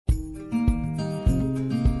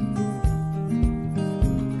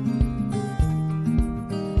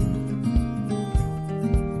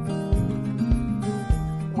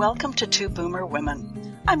Welcome to Two Boomer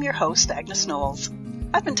Women. I'm your host, Agnes Knowles.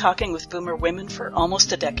 I've been talking with Boomer women for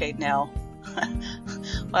almost a decade now.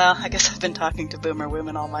 Well, I guess I've been talking to Boomer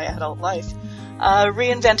women all my adult life.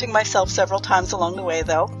 Reinventing myself several times along the way,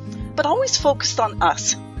 though, but always focused on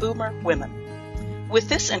us, Boomer women. With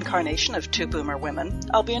this incarnation of Two Boomer Women,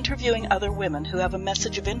 I'll be interviewing other women who have a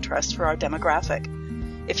message of interest for our demographic.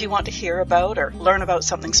 If you want to hear about or learn about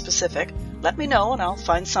something specific, let me know and I'll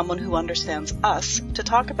find someone who understands us to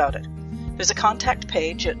talk about it. There's a contact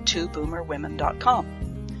page at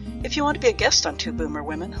twoboomerwomen.com. If you want to be a guest on Two Boomer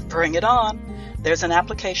Women, bring it on. There's an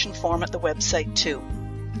application form at the website too.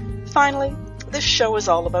 Finally, this show is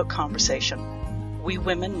all about conversation. We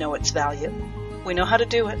women know its value. We know how to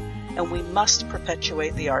do it, and we must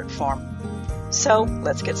perpetuate the art form. So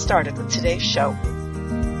let's get started with today's show.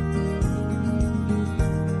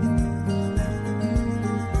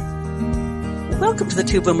 Welcome to the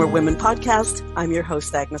Two Boomer Women podcast. I'm your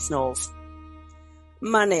host, Agnes Knowles.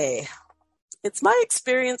 Money. It's my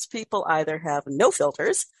experience people either have no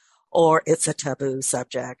filters or it's a taboo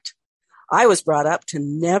subject. I was brought up to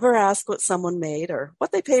never ask what someone made or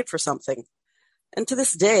what they paid for something. And to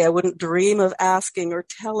this day, I wouldn't dream of asking or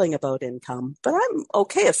telling about income, but I'm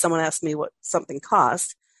okay if someone asks me what something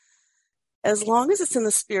cost, as long as it's in the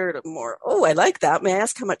spirit of more, oh, I like that. May I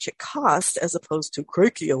ask how much it cost, as opposed to,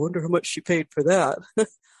 crikey, I wonder how much she paid for that.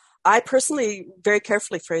 I personally very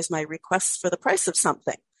carefully phrase my requests for the price of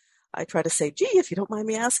something. I try to say, gee, if you don't mind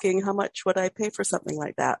me asking, how much would I pay for something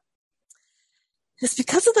like that? It's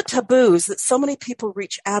because of the taboos that so many people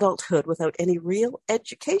reach adulthood without any real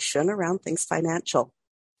education around things financial.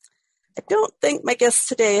 I don't think my guest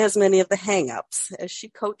today has many of the hang-ups, as she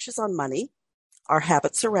coaches on money, our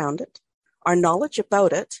habits around it, our knowledge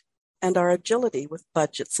about it, and our agility with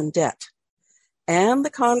budgets and debt, and the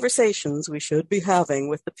conversations we should be having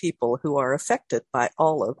with the people who are affected by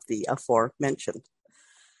all of the aforementioned.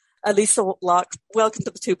 Alissa Locke, welcome to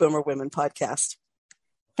the Two Boomer Women podcast.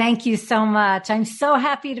 Thank you so much. I'm so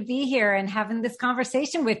happy to be here and having this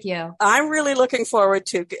conversation with you. I'm really looking forward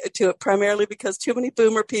to it, primarily because too many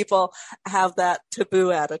boomer people have that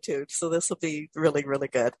taboo attitude. So this will be really, really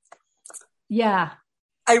good. Yeah.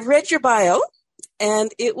 I read your bio,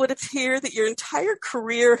 and it would appear that your entire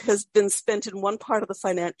career has been spent in one part of the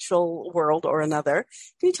financial world or another.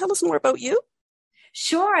 Can you tell us more about you?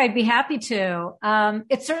 Sure, I'd be happy to.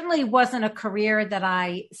 It certainly wasn't a career that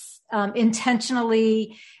I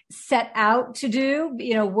intentionally set out to do,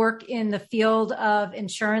 work in the field of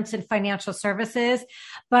insurance and financial services,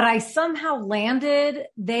 but I somehow landed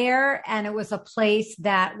there, and it was a place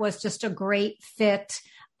that was just a great fit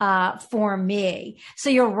for me. So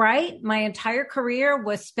you're right. My entire career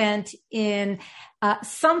was spent in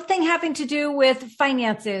something having to do with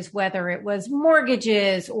finances, whether it was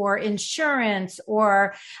mortgages or insurance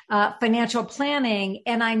or financial planning.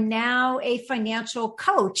 And I'm now a financial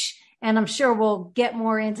coach, and I'm sure we'll get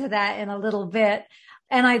more into that in a little bit.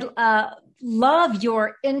 And I love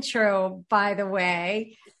your intro, by the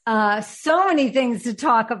way. So many things to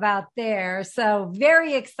talk about there. So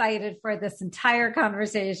very excited for this entire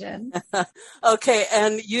conversation. Okay.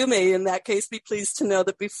 And you may, in that case, be pleased to know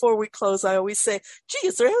that before we close, I always say, gee,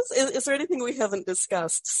 is there anything we haven't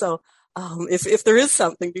discussed? So if there is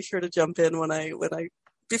something, be sure to jump in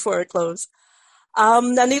before I close. Now,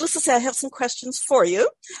 needless to say, I have some questions for you,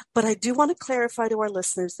 but I do want to clarify to our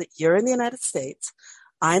listeners that you're in the United States.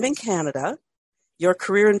 I'm in Canada. Your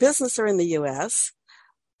career and business are in the U.S.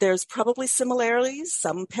 There's probably similarities,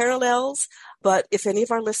 some parallels, but if any of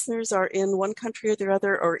our listeners are in one country or the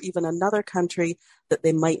other, or even another country, that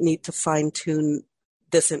they might need to fine-tune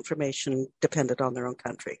this information dependent on their own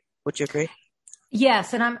country. Would you agree?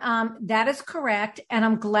 Yes, and that is correct. And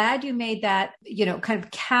I'm glad you made that, kind of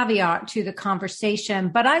caveat to the conversation.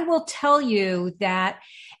 But I will tell you that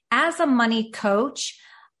as a money coach,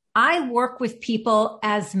 I work with people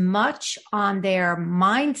as much on their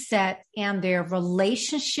mindset and their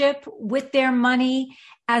relationship with their money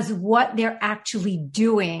as what they're actually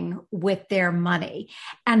doing with their money.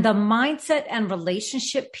 And the mindset and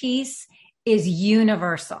relationship piece is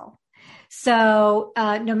universal. So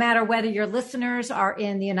no matter whether your listeners are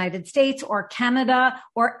in the United States or Canada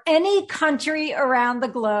or any country around the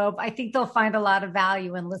globe, I think they'll find a lot of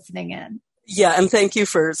value in listening in. Yeah, and thank you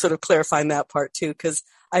for sort of clarifying that part too, because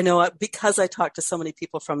I know because I talk to so many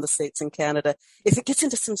people from the States and Canada, if it gets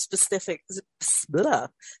into some specifics,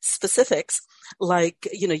 like,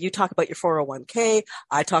 you talk about your 401k,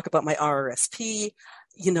 I talk about my RRSP,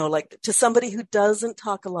 like to somebody who doesn't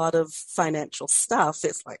talk a lot of financial stuff,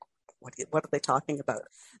 it's like, what are they talking about?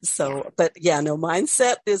 So, but yeah, no,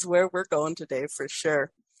 mindset is where we're going today for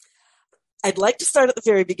sure. I'd like to start at the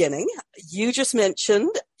very beginning. You just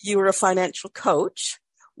mentioned you were a financial coach.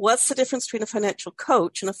 What's the difference between a financial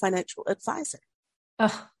coach and a financial advisor?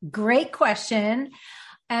 Oh, great question.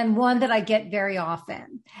 And one that I get very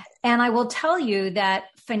often. And I will tell you that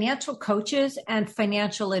financial coaches and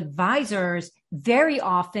financial advisors very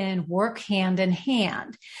often work hand in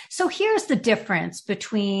hand. So here's the difference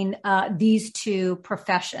between these two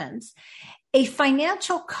professions. A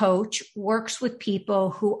financial coach works with people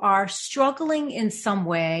who are struggling in some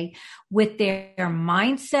way with their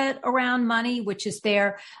mindset around money, which is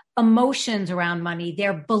their emotions around money,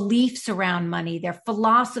 their beliefs around money, their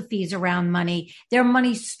philosophies around money, their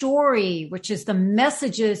money story, which is the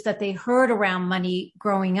messages that they heard around money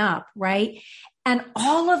growing up, right? And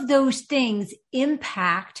all of those things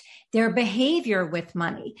impact their behavior with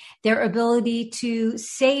money, their ability to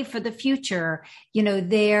save for the future,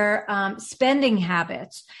 their spending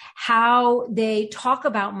habits, how they talk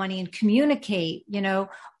about money and communicate,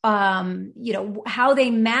 how they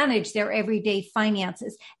manage their everyday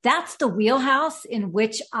finances. That's the wheelhouse in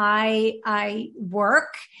which I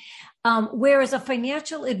work. Whereas a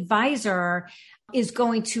financial advisor is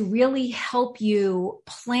going to really help you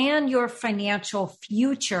plan your financial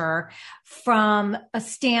future from a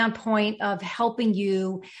standpoint of helping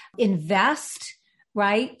you invest,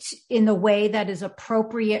 right, in the way that is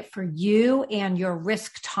appropriate for you and your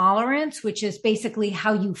risk tolerance, which is basically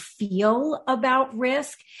how you feel about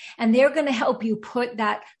risk. And they're going to help you put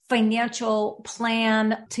that financial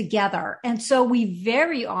plan together. And so we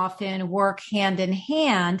very often work hand in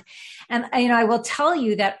hand. And I will tell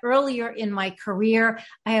you that earlier in my career,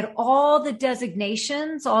 I had all the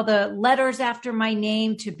designations, all the letters after my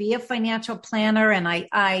name to be a financial planner. And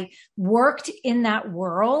I worked in that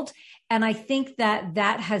world. And I think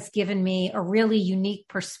that has given me a really unique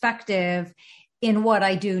perspective in what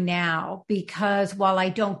I do now, because while I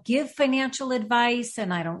don't give financial advice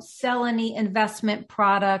and I don't sell any investment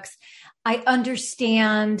products, I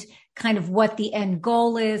understand kind of what the end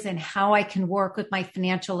goal is and how I can work with my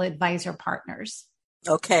financial advisor partners.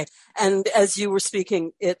 Okay. And as you were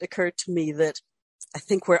speaking, it occurred to me that I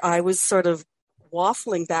think where I was sort of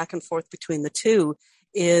waffling back and forth between the two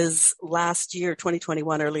is last year,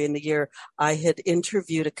 2021, early in the year, I had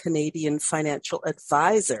interviewed a Canadian financial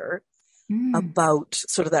advisor about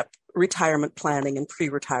sort of that retirement planning and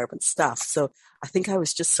pre-retirement stuff. So I think I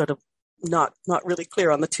was just sort of not really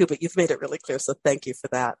clear on the two, but you've made it really clear. So thank you for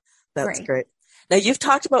that. That's great. Now you've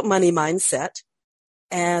talked about money mindset,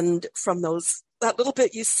 and from that little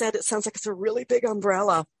bit you said, it sounds like it's a really big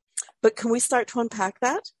umbrella, but can we start to unpack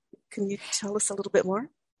that? Can you tell us a little bit more?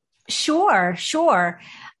 Sure.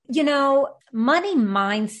 Money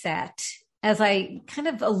mindset, as I kind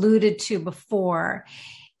of alluded to before,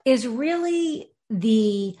 is really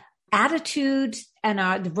the attitude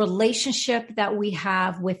and the relationship that we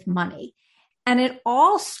have with money. And it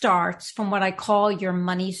all starts from what I call your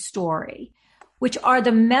money story, which are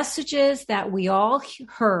the messages that we all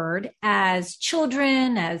heard as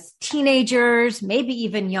children, as teenagers, maybe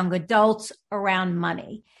even young adults around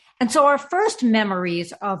money. And so our first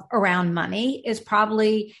memories around money is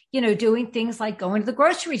probably, doing things like going to the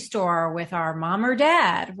grocery store with our mom or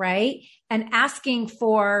dad, right? And asking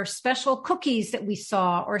for special cookies that we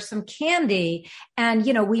saw or some candy. And,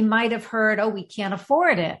 we might have heard, oh, we can't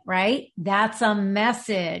afford it, right? That's a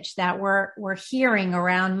message that we're hearing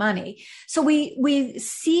around money. So we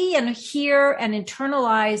see and hear and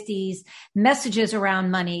internalize these messages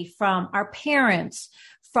around money from our parents,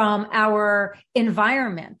 from our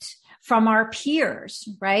environment, from our peers,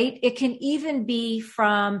 right? It can even be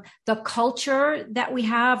from the culture that we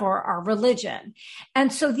have or our religion.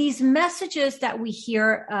 And so these messages that we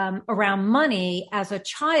hear around money as a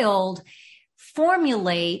child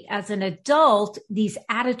formulate as an adult these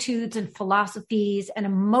attitudes and philosophies and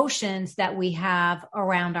emotions that we have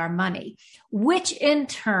around our money, which in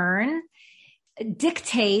turn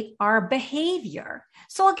dictate our behavior.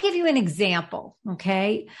 So I'll give you an example,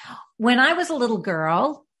 okay? When I was a little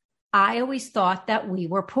girl, I always thought that we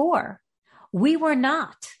were poor. We were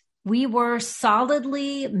not. We were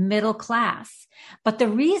solidly middle class. But the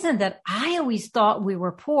reason that I always thought we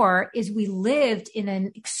were poor is we lived in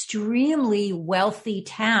an extremely wealthy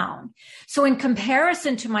town. So in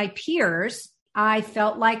comparison to my peers, I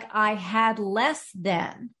felt like I had less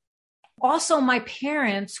than. Also, my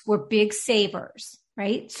parents were big savers,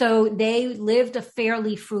 right? So they lived a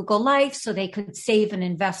fairly frugal life so they could save and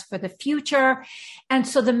invest for the future. And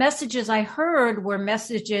so the messages I heard were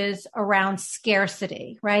messages around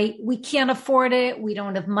scarcity, right? We can't afford it. We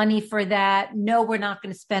don't have money for that. No, we're not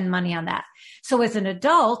going to spend money on that. So as an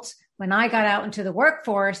adult, when I got out into the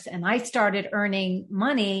workforce and I started earning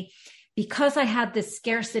money, because I had this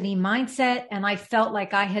scarcity mindset and I felt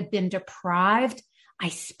like I had been deprived, I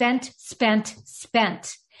spent.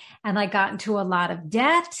 And I got into a lot of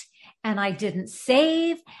debt and I didn't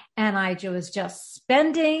save and I was just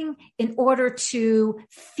spending in order to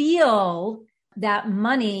feel that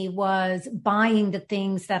money was buying the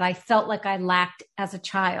things that I felt like I lacked as a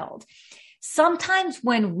child. Sometimes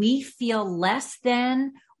when we feel less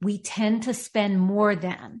than, we tend to spend more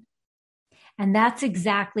than. And that's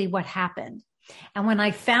exactly what happened. And when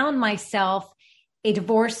I found myself a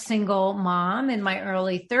divorced single mom in my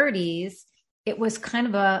early 30s, it was kind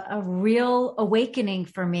of a real awakening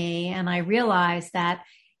for me. And I realized that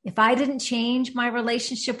if I didn't change my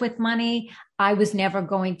relationship with money, I was never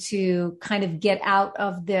going to kind of get out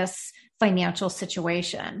of this financial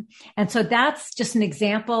situation. And so that's just an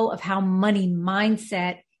example of how money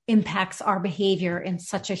mindset impacts our behavior in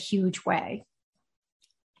such a huge way.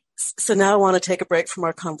 So now I want to take a break from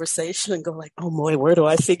our conversation and go like, oh boy, where do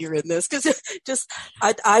I figure in this? Because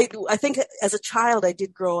I think as a child, I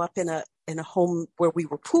did grow up in a home where we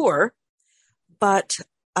were poor, but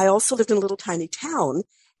I also lived in a little tiny town.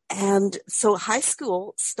 And so high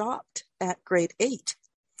school stopped at grade 8.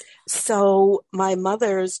 So my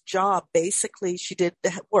mother's job, basically, she did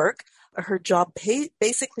work. Her job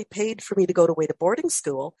basically paid for me to go away to boarding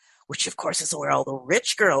school, which of course is where all the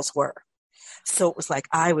rich girls were. So it was like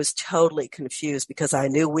I was totally confused because I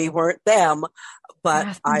knew we weren't them,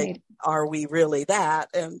 but are we really that?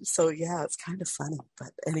 And so, yeah, it's kind of funny.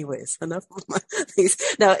 But anyways, enough of my things.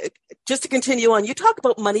 Now, just to continue on, you talk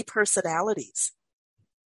about money personalities.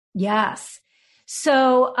 Yes.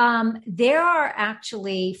 So there are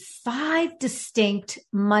actually 5 distinct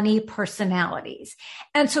money personalities.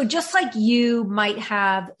 And so just like you might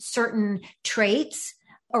have certain traits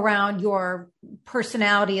around your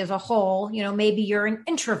personality as a whole, maybe you're an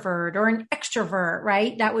introvert or an extrovert,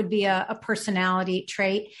 right? That would be a personality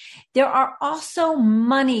trait. There are also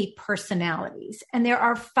money personalities, and there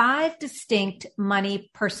are 5 distinct money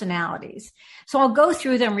personalities. So I'll go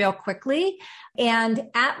through them real quickly. And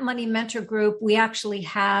at Money Mentor Group, we actually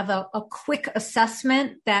have a quick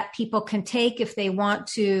assessment that people can take if they want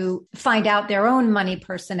to find out their own money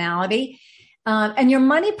personality. And your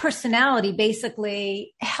money personality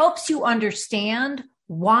basically helps you understand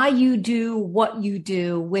why you do what you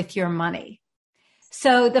do with your money.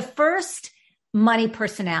 So the first money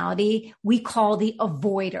personality we call the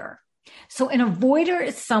avoider. So an avoider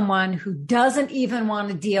is someone who doesn't even want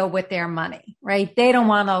to deal with their money, right? They don't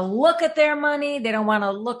want to look at their money. They don't want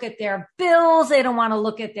to look at their bills. They don't want to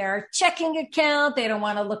look at their checking account. They don't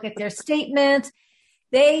want to look at their statements.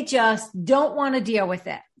 They just don't want to deal with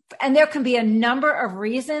it. And there can be a number of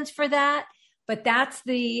reasons for that, but that's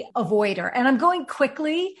the avoider. And I'm going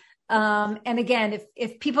quickly. And again,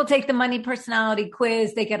 if people take the money personality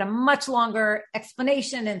quiz, they get a much longer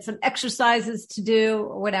explanation and some exercises to do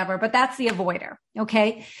or whatever, but that's the avoider.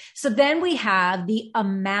 Okay. So then we have the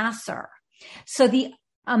amasser. So the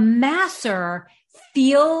amasser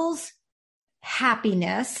feels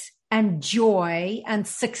happiness and joy and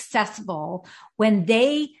successful when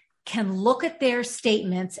they can look at their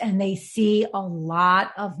statements and they see a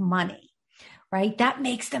lot of money, right? That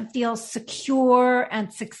makes them feel secure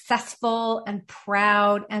and successful and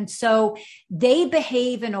proud. And so they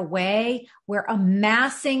behave in a way where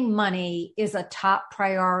amassing money is a top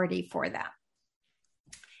priority for them.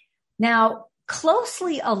 Now,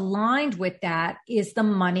 closely aligned with that is the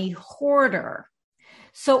money hoarder.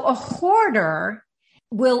 So a hoarder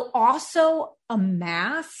will also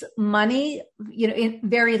amass money,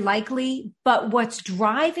 very likely, but what's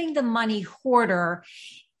driving the money hoarder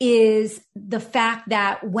is the fact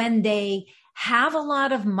that when they have a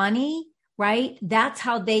lot of money, right, that's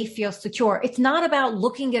how they feel secure. It's not about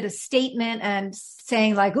looking at a statement and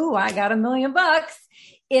saying like, ooh, I got $1 million.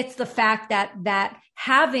 It's the fact that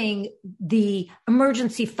having the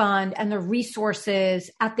emergency fund and the resources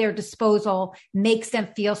at their disposal makes them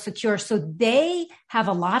feel secure. So they have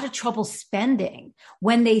a lot of trouble spending.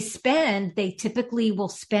 When they spend, they typically will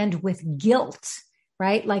spend with guilt,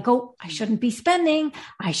 right? Like, oh, I shouldn't be spending.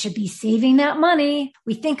 I should be saving that money.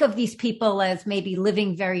 We think of these people as maybe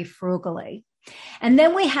living very frugally. And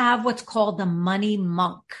then we have what's called the money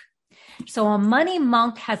monk. So a money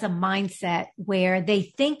monk has a mindset where they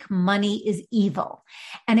think money is evil.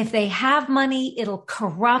 And if they have money, it'll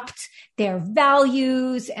corrupt their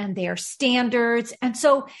values and their standards. And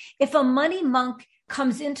so if a money monk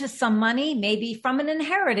comes into some money, maybe from an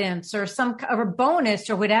inheritance or or a bonus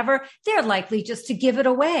or whatever, they're likely just to give it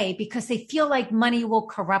away because they feel like money will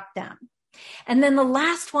corrupt them. And then the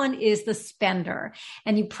last one is the spender.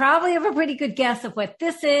 And you probably have a pretty good guess of what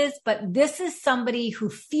this is, but this is somebody who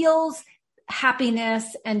feels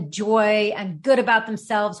happiness and joy and good about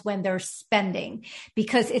themselves when they're spending,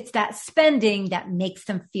 because it's that spending that makes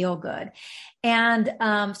them feel good. And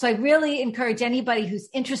so I really encourage anybody who's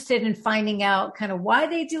interested in finding out kind of why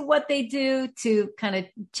they do what they do to kind of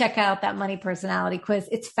check out that money personality quiz.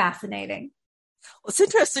 It's fascinating. Well, it's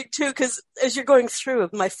interesting too, because as you're going through,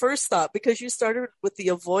 my first thought, because you started with the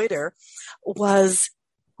avoider, was,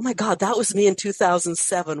 oh my God, that was me in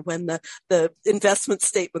 2007 when the investment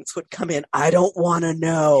statements would come in. I don't want to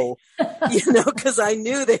know, because I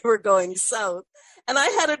knew they were going south. And I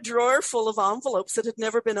had a drawer full of envelopes that had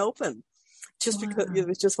never been opened, just because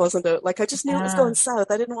it just wasn't I just knew it was going south.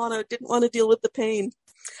 I didn't want to deal with the pain.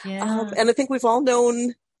 Yeah. And I think we've all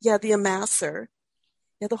known, the amasser.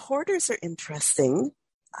 Yeah, the hoarders are interesting.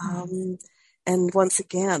 And once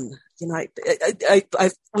again,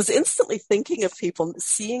 I was instantly thinking of people,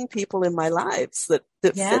 seeing people in my lives that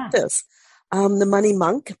fit this. The money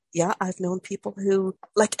monk. Yeah, I've known people who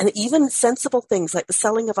and even sensible things like the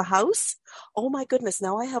selling of a house. Oh my goodness,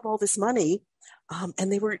 now I have all this money.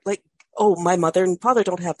 And they were like, oh, my mother and father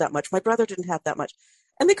don't have that much. My brother didn't have that much.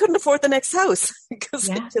 And they couldn't afford the next house because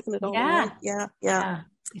they'd given it all away. Yeah.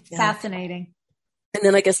 It's fascinating. And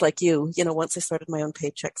then I guess like you, once I started my own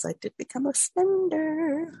paychecks, I did become a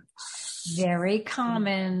spender. Very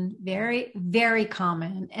common, very, very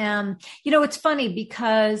common. And, it's funny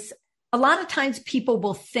because a lot of times people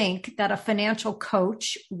will think that a financial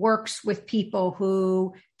coach works with people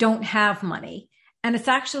who don't have money. And it's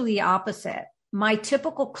actually the opposite. My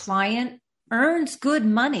typical client earns good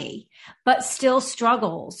money, but still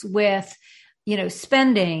struggles with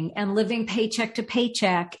spending and living paycheck to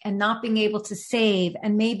paycheck and not being able to save.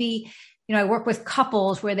 And maybe, I work with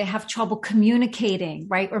couples where they have trouble communicating,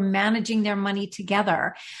 right? Or managing their money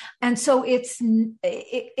together. And so it's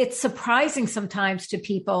surprising sometimes to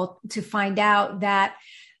people to find out that,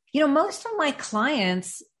 most of my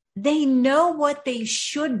clients, they know what they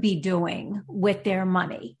should be doing with their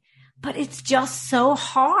money, but it's just so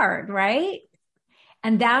hard, right?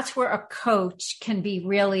 And that's where a coach can be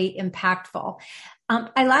really impactful. I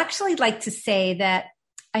actually like to say that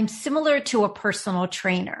I'm similar to a personal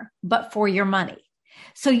trainer, but for your money.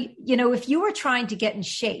 So, if you were trying to get in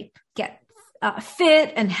shape, get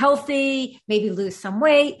fit and healthy, maybe lose some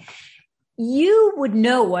weight, you would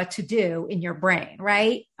know what to do in your brain,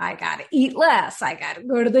 right? I got to eat less. I got to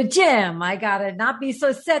go to the gym. I got to not be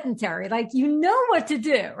so sedentary. You know what to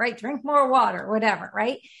do, right? Drink more water, whatever,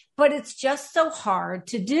 right? But it's just so hard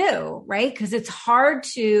to do, right? Because it's hard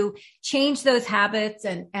to change those habits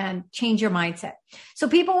and change your mindset. So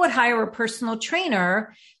people would hire a personal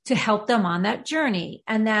trainer to help them on that journey.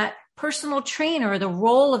 And that personal trainer, the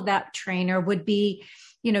role of that trainer would be,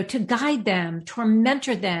 to guide them, to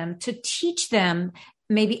mentor them, to teach them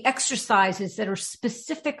maybe exercises that are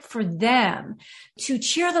specific for them, to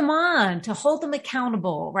cheer them on, to hold them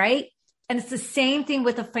accountable, right? And it's the same thing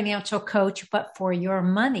with a financial coach, but for your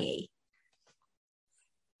money.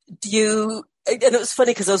 And it was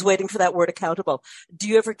funny because I was waiting for that word accountable. Do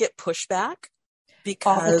you ever get pushback?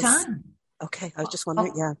 All the time. Okay. I was just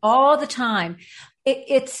wondering. All the time.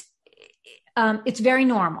 It's very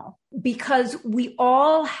normal because we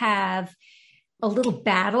all have a little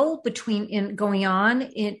battle going on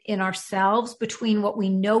in ourselves between what we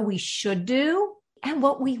know we should do and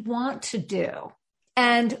what we want to do.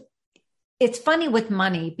 And it's funny with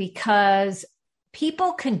money because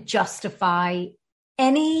people can justify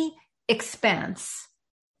any expense,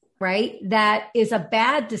 right? That is a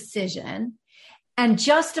bad decision and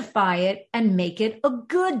justify it and make it a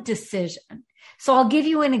good decision. So I'll give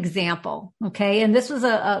you an example. Okay. And this was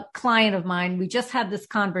a client of mine. We just had this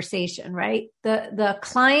conversation, right? The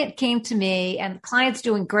client came to me and the client's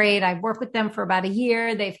doing great. I've worked with them for about a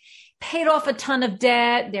year. They've paid off a ton of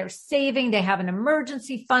debt. They're saving. They have an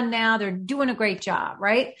emergency fund now. They're doing a great job,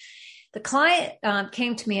 right? The client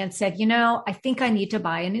came to me and said, I think I need to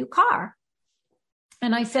buy a new car.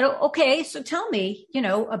 And I said, okay, so tell me,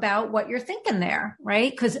 about what you're thinking there, right?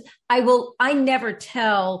 Because I never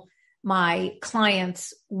tell my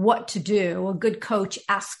clients what to do. A good coach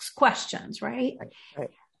asks questions, right? Right.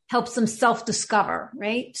 Helps them self-discover,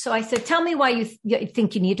 right? So I said, tell me why you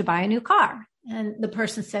think you need to buy a new car. And the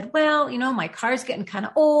person said, well, my car's getting kind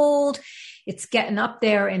of old. It's getting up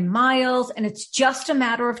there in miles. And it's just a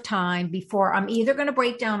matter of time before I'm either going to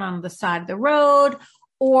break down on the side of the road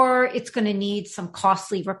or it's going to need some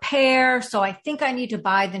costly repair. So I think I need to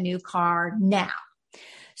buy the new car now.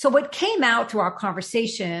 So what came out through our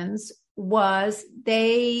conversations was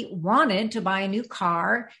they wanted to buy a new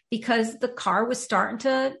car because the car was starting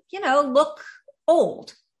to, look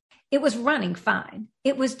old. It was running fine.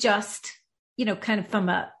 It was just, kind of from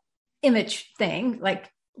a image thing,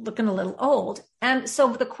 like looking a little old. And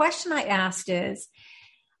so the question I asked is,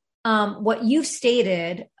 what you've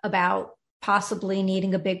stated about possibly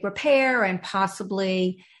needing a big repair and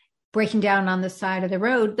possibly breaking down on the side of the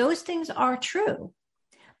road, those things are true.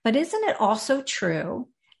 But isn't it also true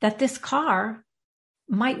that this car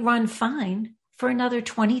might run fine for another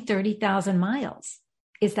 20, 30,000 miles?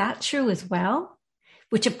 Is that true as well?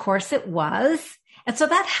 Which of course it was. And so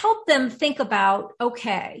that helped them think about,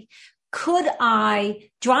 okay, could I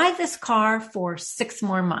drive this car for 6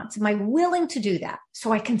 more months? Am I willing to do that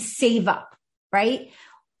so I can save up, right?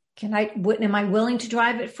 Am I willing to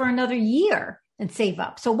drive it for another year and save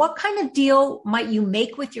up? So what kind of deal might you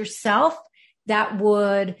make with yourself that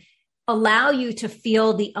would allow you to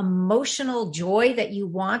feel the emotional joy that you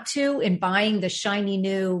want to in buying the shiny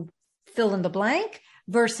new fill in the blank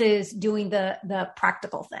versus doing the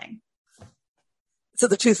practical thing? So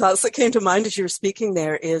the two thoughts that came to mind as you were speaking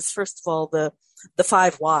there is, first of all, the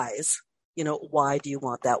 5 whys. Why do you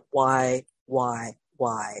want that? Why?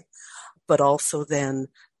 But also then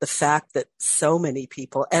the fact that so many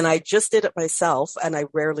people, and I just did it myself, and I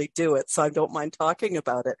rarely do it, so I don't mind talking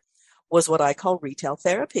about it, was what I call retail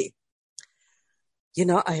therapy.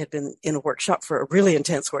 I had been in a really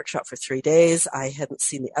intense workshop for 3 days. I hadn't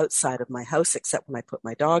seen the outside of my house except when I put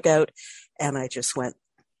my dog out, and I just went,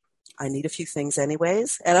 I need a few things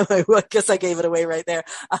anyways. And I guess I gave it away right there.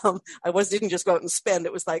 Didn't just go out and spend.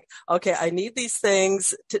 It was like, okay, I need these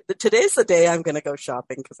things. Today's the day I'm going to go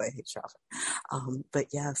shopping because I hate shopping. But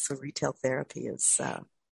yeah, so retail therapy is. So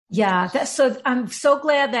I'm so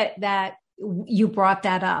glad that you brought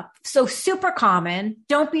that up. So super common.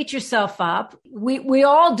 Don't beat yourself up. We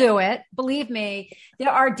all do it. Believe me, there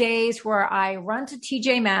are days where I run to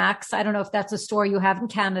TJ Maxx. I don't know if that's a store you have in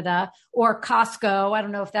Canada, or Costco. I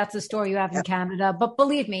don't know if that's a store you have in Canada, but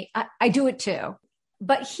believe me, I do it too.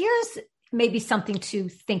 But here's maybe something to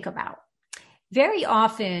think about. Very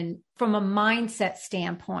often from a mindset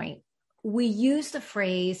standpoint, we use the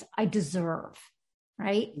phrase, I deserve.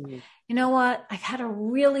 Right? Mm-hmm. You know what? I've had a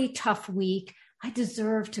really tough week. I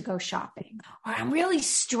deserve to go shopping. Or I'm really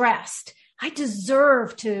stressed. I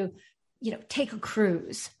deserve to, take a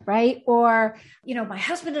cruise, right? Or, my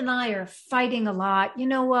husband and I are fighting a lot. You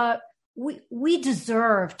know what? We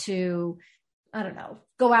deserve to, I don't know,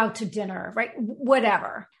 go out to dinner, right?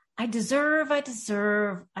 Whatever. I deserve. I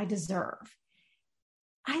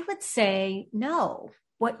would say, no,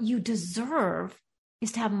 what you deserve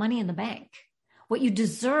is to have money in the bank. What you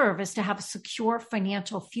deserve is to have a secure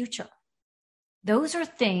financial future. Those are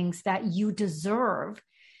things that you deserve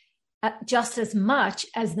just as much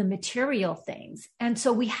as the material things. And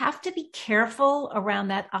so we have to be careful around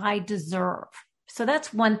that I deserve. So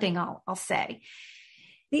that's one thing I'll say.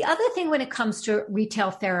 The other thing when it comes to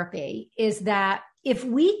retail therapy is that if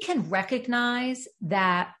we can recognize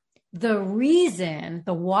that the reason,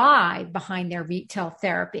 the why behind their retail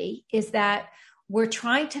therapy is that we're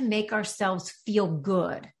trying to make ourselves feel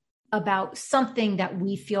good about something that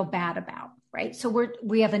we feel bad about, right? So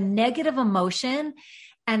we have a negative emotion,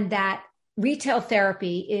 and that retail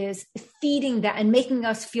therapy is feeding that and making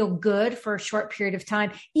us feel good for a short period of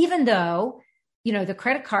time, even though, the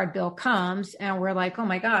credit card bill comes and we're like, oh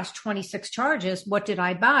my gosh, 26 charges. What did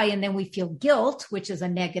I buy? And then we feel guilt, which is a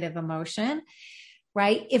negative emotion,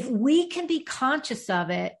 right? If we can be conscious of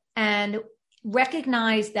it and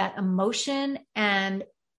recognize that emotion and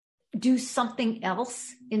do something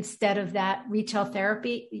else instead of that retail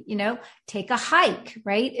therapy, take a hike,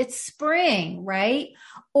 right? It's spring, right?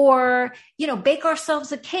 Or, bake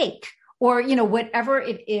ourselves a cake or, whatever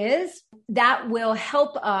it is that will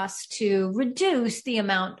help us to reduce the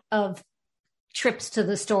amount of trips to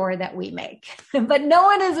the store that we make. But no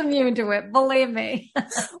one is immune to it, believe me.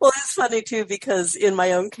 Well, it's funny too, because in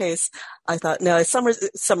my own case, I thought, no, summer's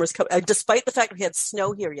coming. Despite the fact we had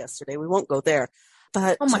snow here yesterday, we won't go there.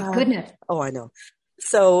 But oh my goodness. Oh, I know.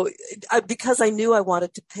 So because I knew I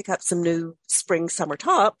wanted to pick up some new spring, summer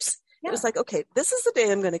tops, It was like, okay, this is the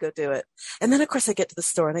day I'm going to go do it. And then of course I get to the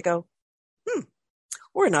store and I go,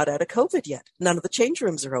 we're not out of COVID yet. None of the change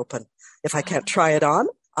rooms are open. If I can't try it on,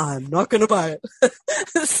 I'm not going to buy it.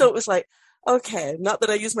 So it was like, okay, not that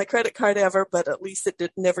I use my credit card ever, but at least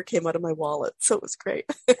it never came out of my wallet. So it was great.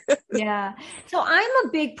 Yeah. So I'm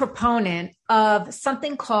a big proponent of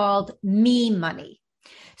something called me money.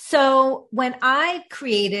 So when I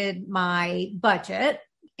created my budget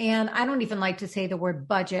And I don't even like to say the word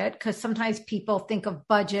budget because sometimes people think of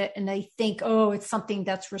budget and they think, oh, it's something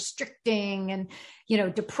that's restricting and,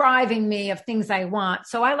 depriving me of things I want.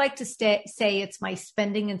 So I like to say it's my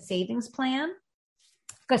spending and savings plan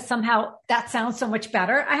because somehow that sounds so much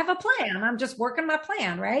better. I have a plan. I'm just working my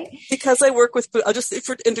plan, right? Because I work with, I'll just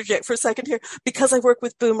interject for a second here. Because I work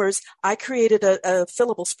with boomers, I created a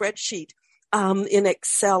fillable spreadsheet in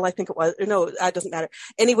Excel, I think it was. No, it doesn't matter.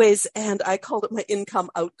 Anyways, and I called it my income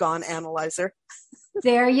outgone analyzer.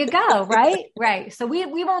 There you go, right? Right. So we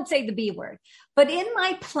won't say the B word. But in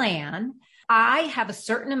my plan, I have a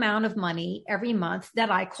certain amount of money every month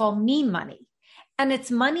that I call me money. And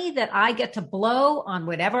it's money that I get to blow on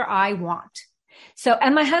whatever I want. So,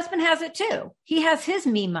 and my husband has it too. He has his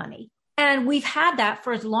me money. And we've had that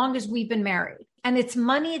for as long as we've been married. And it's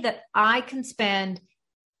money that I can spend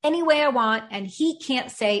any way I want, and he can't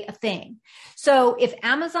say a thing. So if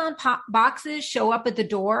Amazon boxes show up at the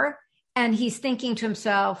door and he's thinking to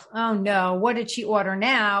himself, oh no, what did she order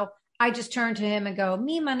now? I just turn to him and go,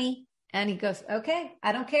 me money. And he goes, okay,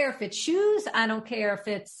 I don't care if it's shoes. I don't care if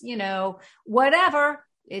it's, whatever.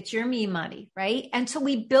 It's your me money, right? And so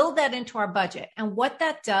we build that into our budget. And what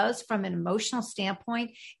that does from an emotional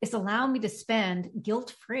standpoint is allow me to spend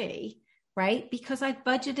guilt-free, right? Because I've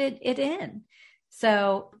budgeted it in.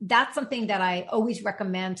 So that's something that I always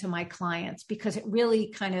recommend to my clients because it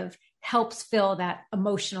really kind of helps fill that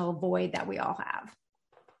emotional void that we all have.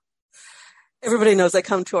 Everybody knows I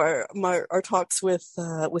come to our talks with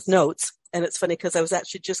notes, and it's funny because I was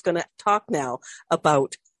actually just going to talk now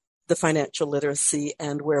about the financial literacy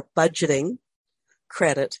and where budgeting,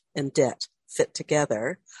 credit, and debt fit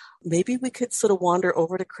together. Maybe we could sort of wander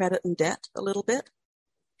over to credit and debt a little bit.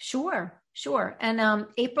 Sure. And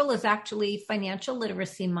April is actually Financial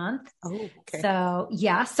Literacy Month. Oh, okay.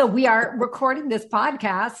 So we are recording this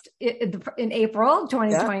podcast in April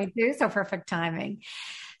 2022. Yeah. So perfect timing.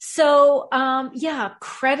 So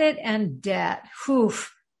credit and debt.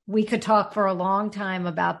 We could talk for a long time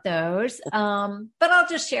about those. But I'll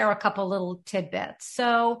just share a couple little tidbits.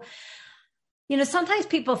 So, sometimes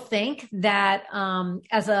people think that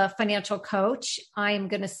as a financial coach, I'm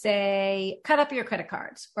going to say, cut up your credit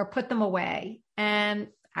cards or put them away. And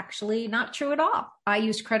actually not true at all. I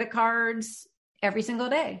use credit cards every single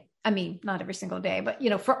day. I mean, not every single day, but,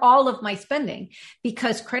 for all of my spending,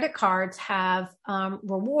 because credit cards have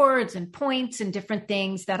rewards and points and different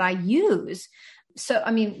things that I use. So,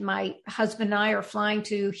 my husband and I are flying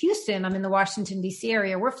to Houston. I'm in the Washington, D.C.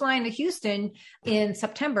 area. We're flying to Houston in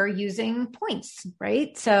September using points,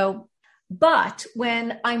 right? So, but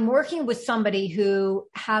when I'm working with somebody who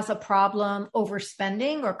has a problem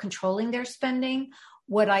overspending or controlling their spending,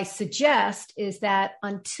 what I suggest is that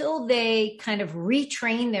until they kind of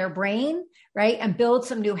retrain their brain, right, and build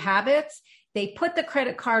some new habits, they put the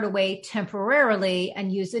credit card away temporarily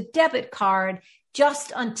and use a debit card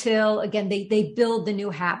just until, again, they build the new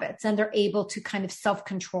habits and they're able to kind of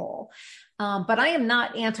self-control. But I am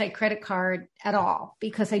not anti-credit card at all,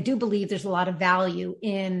 because I do believe there's a lot of value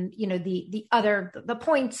in, the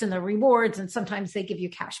points and the rewards, and sometimes they give you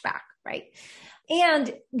cash back, right?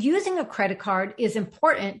 And using a credit card is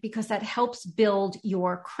important because that helps build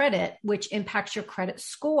your credit, which impacts your credit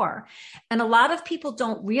score. And a lot of people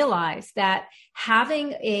don't realize that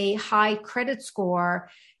having a high credit score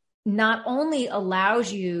not only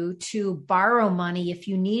allows you to borrow money if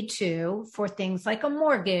you need to for things like a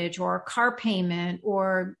mortgage or a car payment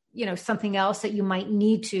or, something else that you might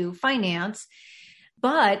need to finance,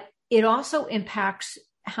 but it also impacts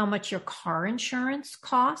how much your car insurance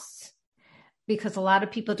costs, because a lot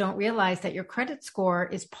of people don't realize that your credit score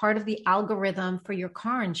is part of the algorithm for your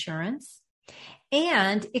car insurance,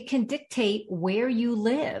 and it can dictate where you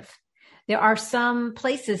live. There are some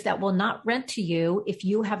places that will not rent to you if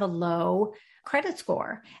you have a low credit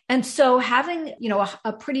score. And so having,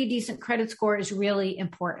 a pretty decent credit score is really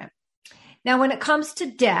important. Now, when it comes to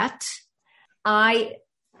debt, I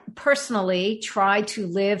personally try to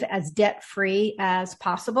live as debt-free as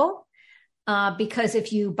possible. Because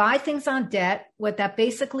if you buy things on debt, what that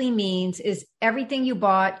basically means is everything you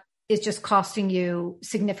bought is just costing you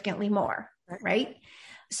significantly more, right?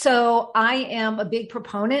 So I am a big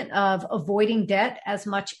proponent of avoiding debt as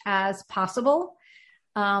much as possible.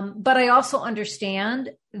 But I also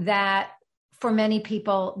understand that for many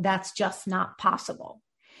people, that's just not possible.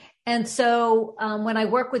 And so when I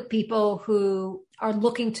work with people who are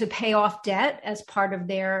looking to pay off debt as part of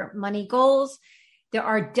their money goals, there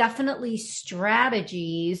are definitely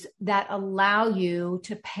strategies that allow you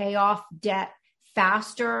to pay off debt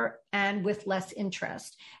faster and with less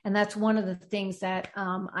interest. And that's one of the things that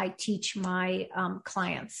I teach my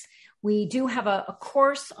clients. We do have a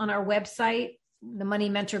course on our website, the Money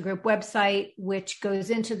Mentor Group website, which goes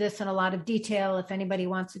into this in a lot of detail if anybody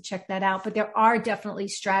wants to check that out. But there are definitely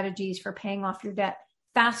strategies for paying off your debt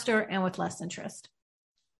faster and with less interest.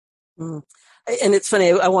 Mm. And it's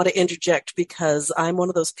funny, I want to interject because I'm one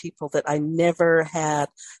of those people that I never had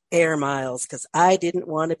air miles because I didn't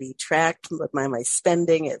want to be tracked with my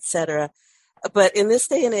spending, etc. But in this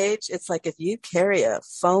day and age, it's like if you carry a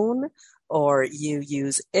phone or you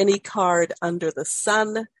use any card under the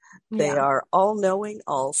sun, they are all knowing,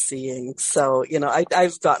 all seeing. So,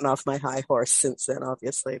 I've gotten off my high horse since then,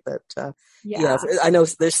 obviously. But I know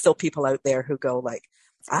there's still people out there who go like,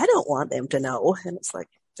 I don't want them to know. And it's like,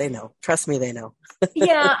 they know. Trust me, they know.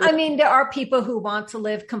 Yeah. I mean, there are people who want to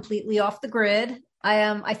live completely off the grid.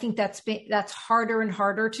 I think that's harder and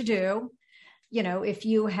harder to do. If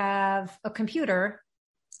you have a computer,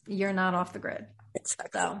 you're not off the grid.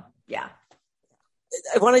 Exactly. So, yeah.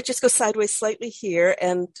 I want to just go sideways slightly here.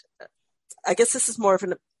 And I guess this is more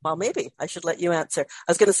of maybe I should let you answer.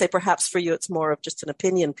 I was going to say perhaps for you, it's more of just an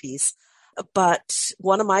opinion piece. But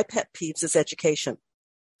one of my pet peeves is education.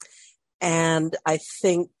 And I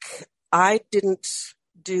think I didn't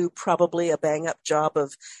do probably a bang-up job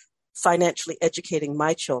of financially educating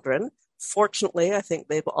my children. Fortunately, I think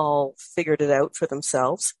they've all figured it out for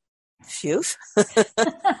themselves. Phew.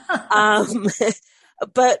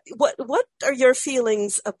 But what are your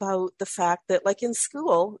feelings about the fact that, like in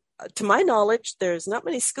school, to my knowledge, there's not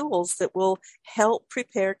many schools that will help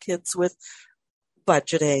prepare kids with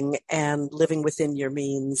budgeting and living within your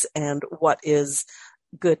means and what is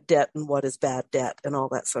good debt and what is bad debt and all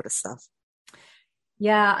that sort of stuff.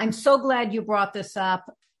 Yeah, I'm so glad you brought this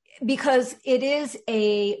up because it is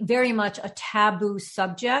very much a taboo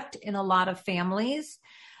subject in a lot of families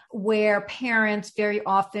where parents very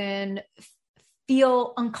often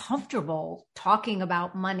feel uncomfortable talking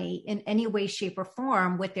about money in any way, shape, or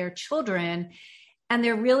form with their children. And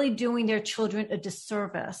they're really doing their children a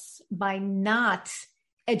disservice by not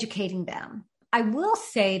educating them. I will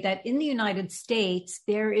say that in the United States,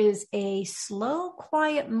 there is a slow,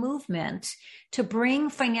 quiet movement to bring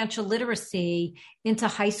financial literacy into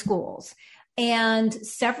high schools. And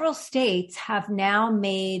several states have now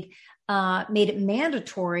made it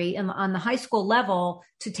mandatory on the high school level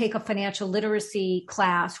to take a financial literacy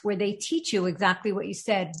class where they teach you exactly what you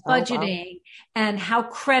said, budgeting and how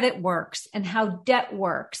credit works and how debt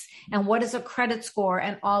works and what is a credit score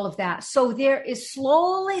and all of that. So there is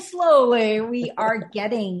slowly, we are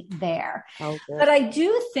getting there. But I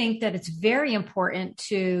do think that it's very important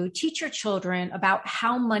to teach your children about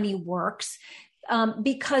how money works.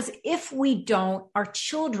 Because if we don't, our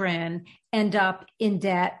children end up in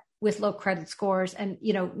debt with low credit scores and,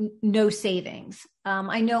 no savings.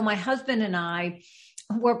 I know my husband and I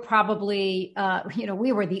were probably,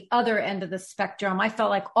 we were the other end of the spectrum. I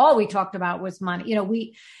felt like all we talked about was money.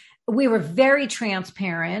 We were very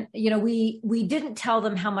transparent. We didn't tell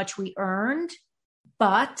them how much we earned,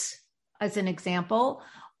 but as an example,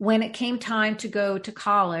 when it came time to go to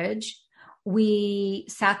college, we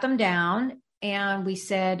sat them down and we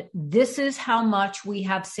said, this is how much we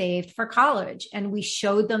have saved for college. And we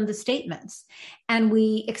showed them the statements and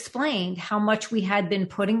we explained how much we had been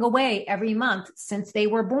putting away every month since they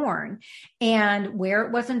were born and where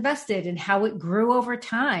it was invested and how it grew over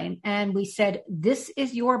time. And we said, this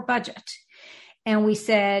is your budget. And we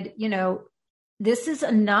said, this is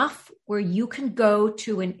enough where you can go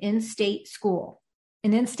to an in-state school,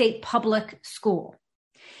 an in-state public school.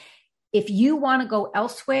 If you want to go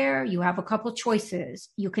elsewhere, you have a couple choices.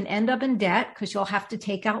 You can end up in debt because you'll have to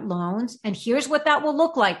take out loans. And here's what that will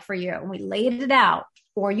look like for you. And we laid it out.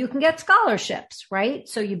 Or you can get scholarships, right?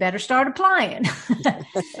 So you better start applying.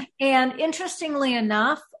 And interestingly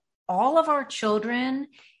enough, all of our children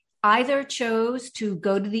either chose to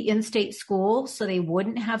go to the in-state school so they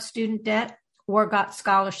wouldn't have student debt or got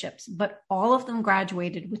scholarships. But all of them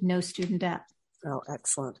graduated with no student debt. Oh,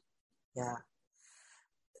 excellent. Yeah.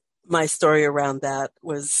 My story around that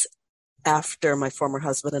was after my former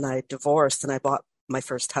husband and I divorced and I bought my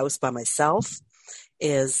first house by myself,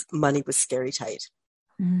 is money was scary tight.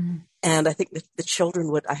 Mm. And I think that the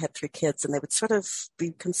children I had 3 kids and they would sort of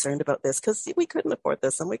be concerned about this because we couldn't afford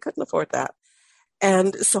this and we couldn't afford that.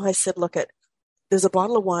 And so I said, there's a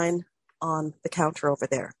bottle of wine on the counter over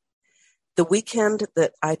there. The weekend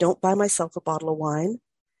that I don't buy myself a bottle of wine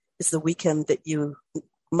is the weekend that you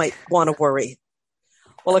might want to worry.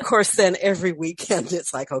 Well, of course, then every weekend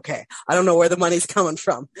it's like, okay, I don't know where the money's coming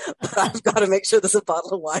from, but I've got to make sure there's a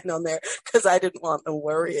bottle of wine on there because I didn't want them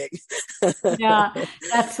worrying. Yeah,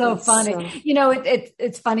 that's so funny. So,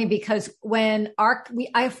 It's funny because when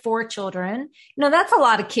I have 4 children, that's a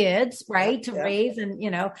lot of kids, right, to raise,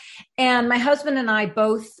 and my husband and I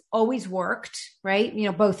both always worked, right,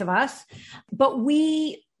 both of us, but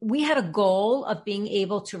we had a goal of being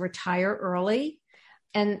able to retire early.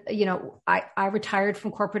 And, I retired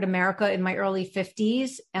from corporate America in my early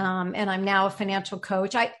 50s. And I'm now a financial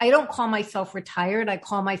coach. I don't call myself retired. I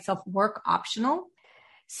call myself work optional.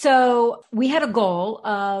 So we had a goal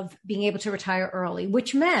of being able to retire early,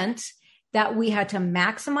 which meant that we had to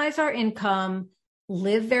maximize our income,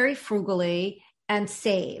 live very frugally, and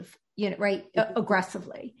save, right,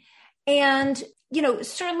 aggressively. And,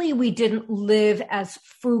 certainly we didn't live as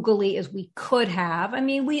frugally as we could have. I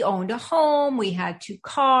mean, we owned a home, we had 2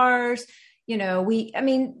 cars,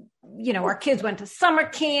 our kids went to summer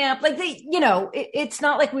camp, like it's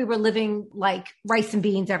not like we were living like rice and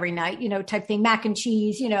beans every night, type thing, mac and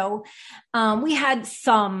cheese, we had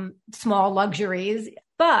some small luxuries,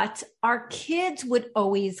 but our kids would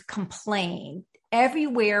always complain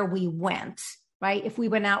everywhere we went. Right? If we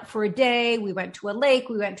went out for a day, we went to a lake,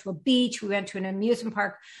 we went to a beach, we went to an amusement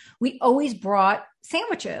park, we always brought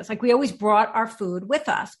sandwiches. Like we always brought our food with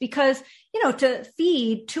us because, to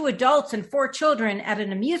feed 2 adults and 4 children at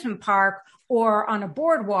an amusement park or on a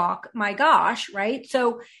boardwalk, my gosh, right?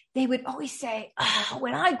 So they would always say,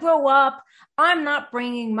 when I grow up, I'm not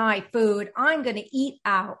bringing my food. I'm going to eat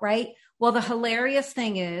out, right? Well, the hilarious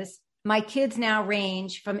thing is my kids now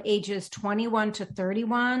range from ages 21 to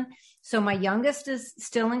 31. So my youngest is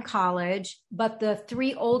still in college, but the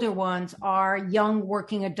 3 older ones are young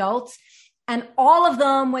working adults. And all of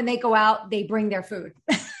them, when they go out, they bring their food.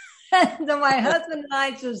 So my husband and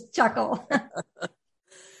I just chuckle.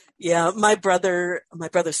 yeah, my brother's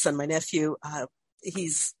son, my nephew,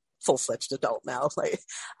 he's full-fledged adult now.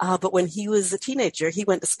 But when he was a teenager, he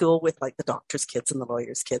went to school with like the doctor's kids and the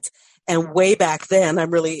lawyer's kids. And way back then,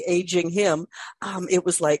 I'm really aging him. It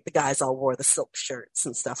was like the guys all wore the silk shirts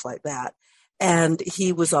and stuff like that. And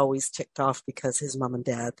he was always ticked off because his mom and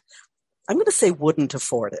dad, I'm going to say, wouldn't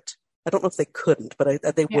afford it. I don't know if they couldn't,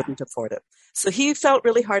 but they wouldn't afford it. So he felt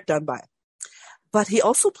really hard done by. But he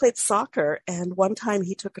also played soccer. And one time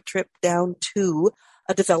he took a trip down to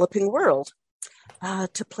a developing world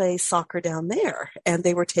to play soccer down there. And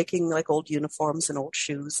they were taking like old uniforms and old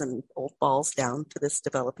shoes and old balls down to this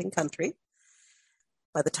developing country.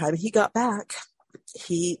 By the time he got back,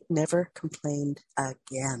 he never complained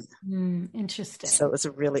again. Interesting. So it was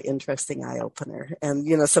a really interesting eye-opener. And,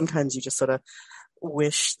 sometimes you just sort of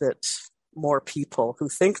wish that more people who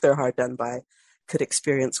think they're hard done by could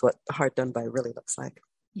experience what hard done by really looks like.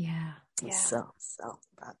 Yeah.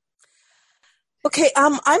 But. Okay,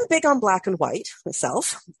 I'm big on black and white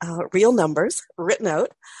myself, real numbers written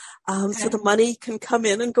out. So the money can come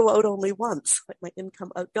in and go out only once, like my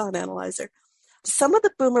income outgone analyzer. Some of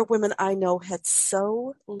the boomer women I know had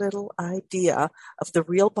so little idea of the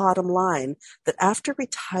real bottom line that after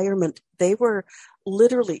retirement, they were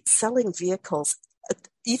literally selling vehicles,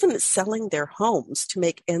 even selling their homes to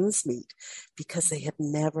make ends meet because they had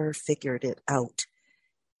never figured it out.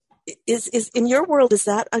 Is in your world, is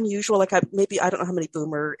that unusual? Like I don't know how many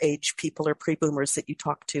boomer age people or pre-boomers that you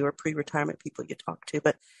talk to or pre-retirement people you talk to,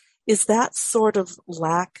 but is that sort of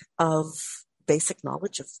lack of basic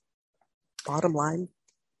knowledge of bottom line?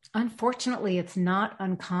 Unfortunately, it's not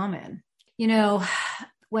uncommon.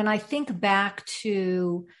 When I think back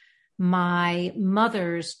to my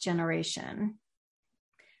mother's generation,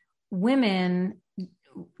 women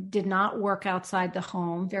did not work outside the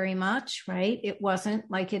home very much, right? It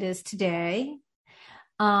wasn't like it is today.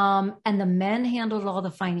 And the men handled all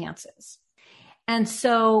the finances. And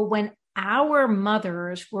so when our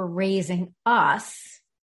mothers were raising us,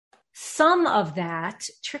 some of that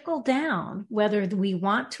trickled down, whether we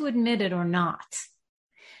want to admit it or not.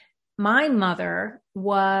 My mother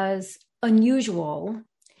was unusual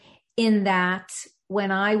in that when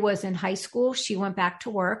I was in high school, she went back to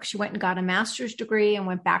work. She went and got a master's degree and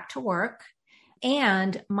went back to work.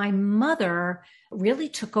 And my mother really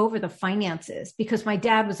took over the finances because my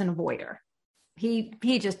dad was an avoider.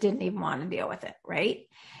 He just didn't even want to deal with it, right?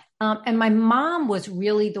 And my mom was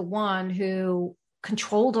really the one who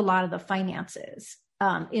controlled a lot of the finances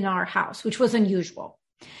in our house, which was unusual.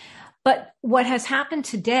 But what has happened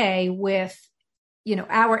today with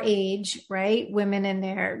our age, right? Women in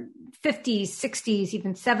their 50s, 60s,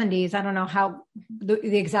 even 70s. I don't know how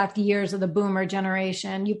the exact years of the boomer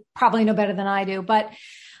generation. You probably know better than I do, but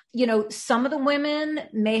some of the women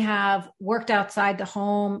may have worked outside the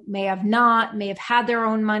home, may have not, may have had their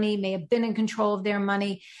own money, may have been in control of their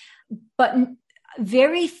money, but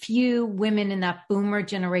very few women in that boomer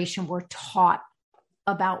generation were taught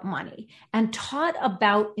about money and taught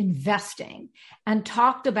about investing and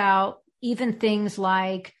talked about even things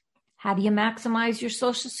like, how do you maximize your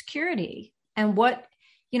Social Security? And what,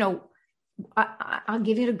 I'll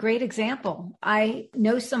give you a great example. I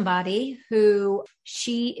know somebody who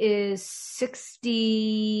she is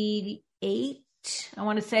 68. I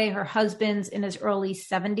want to say her husband's in his early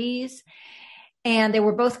 70s. And they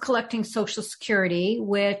were both collecting Social Security,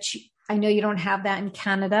 which I know you don't have that in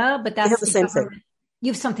Canada, but that's the same thing.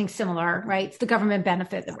 You have something similar, right? It's the government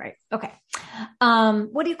benefit, right? Okay.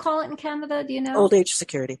 What do you call it in Canada? Do you know? Old age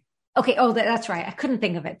security. Okay. Oh, that's right. I couldn't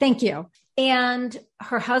think of it. Thank you. And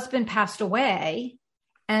her husband passed away.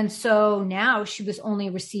 And so now she was only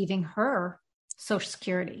receiving her Social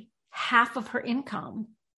Security. Half of her income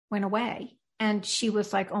went away. And she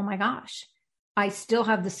was like, oh my gosh, I still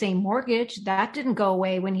have the same mortgage. That didn't go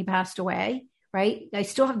away when he passed away, right? I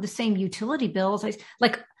still have the same utility bills.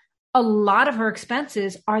 A lot of her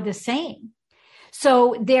expenses are the same.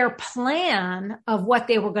 So their plan of what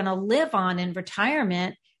they were going to live on in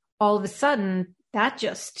retirement, all of a sudden that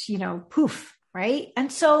just, poof, right? And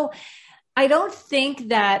so I don't think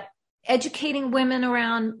that educating women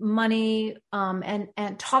around money and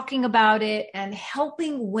talking about it and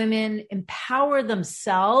helping women empower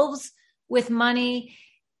themselves with money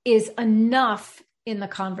is enough in the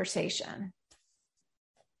conversation.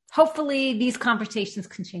 Hopefully these conversations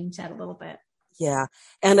can change that a little bit. Yeah.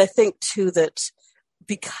 And I think too that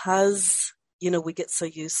because, we get so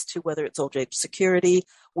used to whether it's old age security,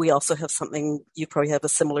 we also have something, you probably have a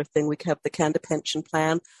similar thing. We have the Canada pension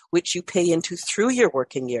plan, which you pay into through your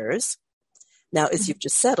working years. Now, as you've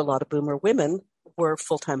just said, a lot of boomer women were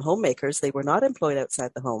full-time homemakers. They were not employed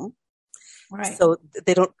outside the home. Right. So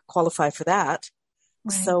they don't qualify for that.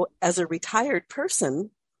 Right. So as a retired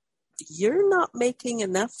person, you're not making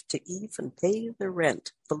enough to even pay the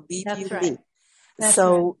rent. Believe That's you right. me. That's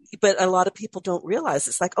so, right. But a lot of people don't realize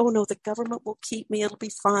it's like, oh no, the government will keep me. It'll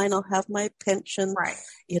be fine. I'll have my pension, Right.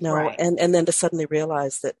 Right. and then to suddenly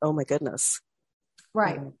realize that, oh my goodness.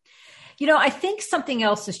 Right. I think something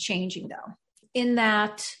else is changing though, in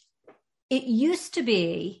that it used to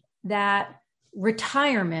be that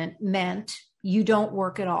retirement meant you don't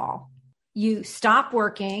work at all. You stop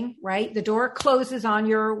working, right? The door closes on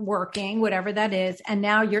your working, whatever that is. And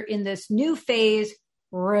now you're in this new phase,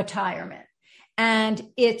 retirement. And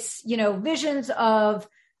it's, visions of,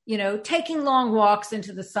 taking long walks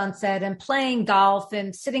into the sunset and playing golf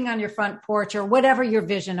and sitting on your front porch or whatever your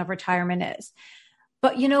vision of retirement is.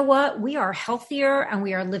 But you know what? We are healthier and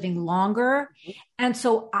we are living longer. And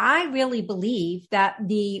so I really believe that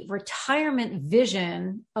the retirement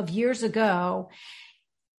vision of years ago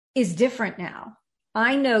is different now.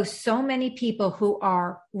 I know so many people who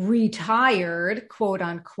are retired, quote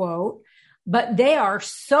unquote, but they are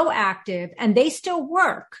so active and they still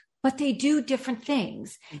work, but they do different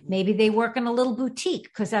things. Mm-hmm. Maybe they work in a little boutique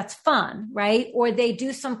because that's fun, right? Or they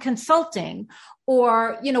do some consulting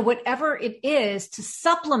or, whatever it is to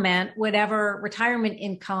supplement whatever retirement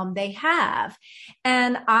income they have.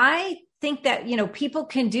 And I think that, people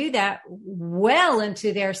can do that well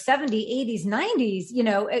into their 70s, 80s,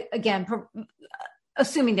 90s, again,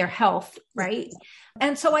 assuming their health, right?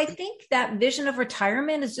 And so I think that vision of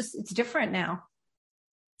retirement is it's different now.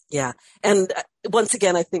 Yeah. And once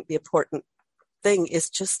again, I think the important thing is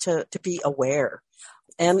just to be aware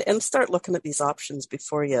and start looking at these options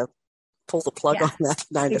before you pull the plug on that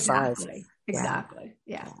 9 to 5. Exactly.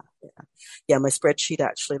 Yeah. Yeah. My spreadsheet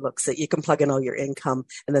actually looks at, you can plug in all your income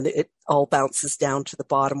and then it all bounces down to the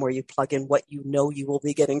bottom where you plug in what you will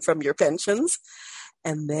be getting from your pensions.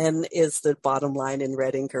 And then is the bottom line in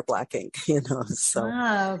red ink or black ink, so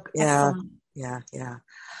excellent. Yeah.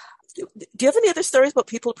 Do you have any other stories about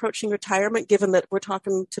people approaching retirement, given that we're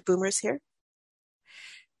talking to boomers here?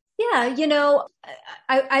 Yeah.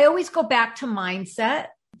 I always go back to mindset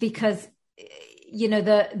because,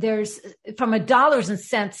 there's from a dollars and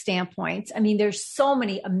cents standpoint, there's so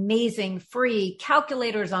many amazing free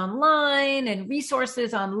calculators online and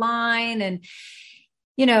resources online and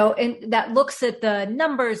that looks at the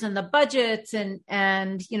numbers and the budgets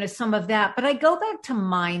and some of that. But I go back to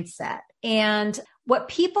mindset, and what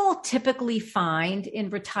people typically find in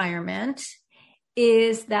retirement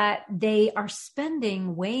is that they are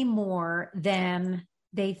spending way more than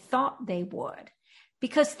they thought they would.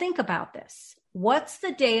 Because think about this. What's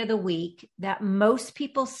the day of the week that most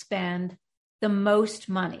people spend the most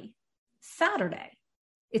money? Saturday.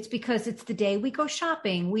 It's because it's the day we go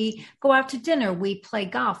shopping, we go out to dinner, we play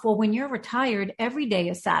golf. Well, when you're retired, every day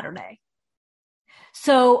is Saturday.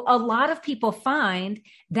 So a lot of people find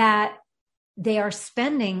that they are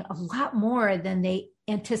spending a lot more than they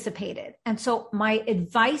anticipated. And so my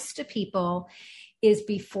advice to people is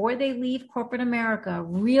before they leave corporate America,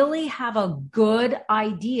 really have a good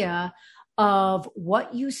idea of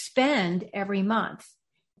what you spend every month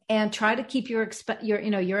and try to keep your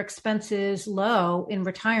expenses low in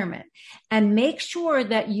retirement, and make sure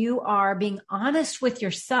that you are being honest with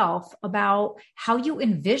yourself about how you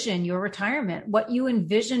envision your retirement, what you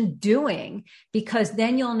envision doing, because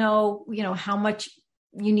then you'll know, how much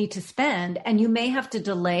you need to spend, and you may have to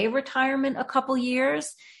delay retirement a couple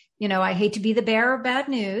years. I hate to be the bearer of bad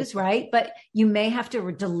news, right? But you may have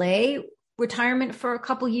to delay retirement for a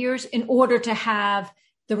couple years in order to have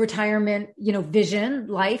the retirement, vision,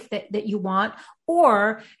 life that you want,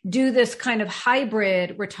 or do this kind of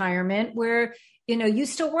hybrid retirement where, you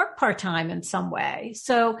still work part-time in some way.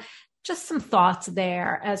 So just some thoughts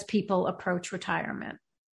there as people approach retirement.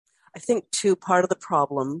 I think too, part of the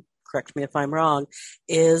problem, correct me if I'm wrong,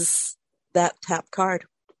 is that tap card,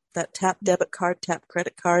 that tap debit card, tap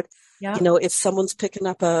credit card. Yeah. If someone's picking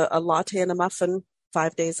up a latte and a muffin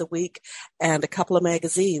 5 days a week and a couple of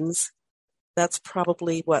magazines, that's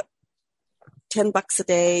probably $10 a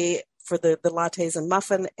day for the lattes and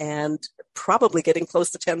muffin, and probably getting close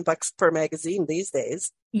to $10 per magazine these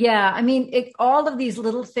days. Yeah. I mean, all of these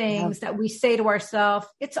little things that we say to ourselves,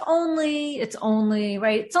 it's only,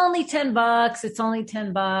 right? It's only $10. It's only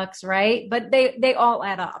 $10, right? But they all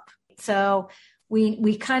add up. So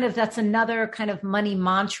we kind of, that's another kind of money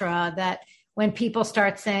mantra that when people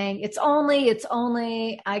start saying it's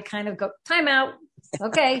only, I kind of go, time out.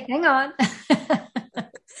 Okay, hang on.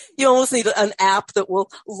 You almost need an app that will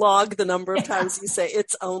log the number of times you say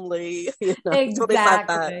it's only, exactly.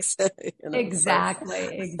 $25.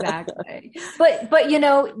 Exactly. But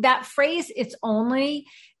that phrase, it's only,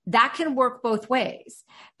 that can work both ways,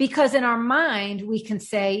 because in our mind, we can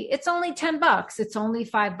say it's only $10, it's only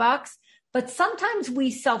 $5. But sometimes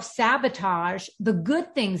we self-sabotage the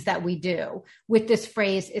good things that we do with this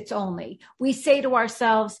phrase, it's only. We say to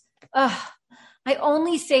ourselves, I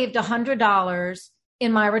only saved $100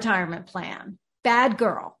 in my retirement plan. Bad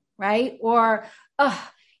girl, right? Or,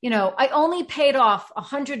 I only paid off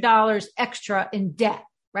 $100 extra in debt,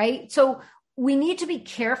 right? So we need to be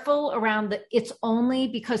careful around the it's only,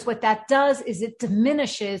 because what that does is it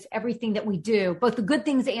diminishes everything that we do, both the good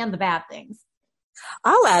things and the bad things.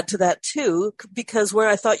 I'll add to that too, because where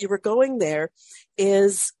I thought you were going there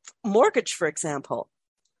is mortgage, for example.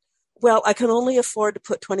 Well, I can only afford to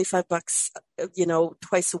put $25,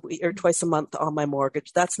 twice a week or twice a month on my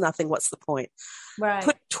mortgage. That's nothing. What's the point? Right.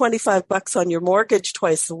 Put $25 on your mortgage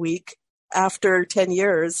twice a week after 10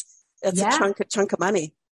 years. That's a chunk of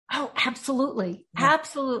money. Oh, absolutely. Yeah.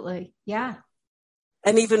 Absolutely. Yeah.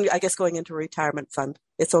 And even, I guess, going into a retirement fund,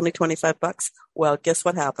 it's only $25. Well, guess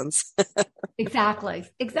what happens? Exactly.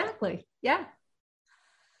 Yeah.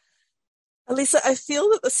 Alissa, I feel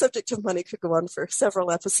that the subject of money could go on for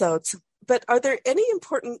several episodes, but are there any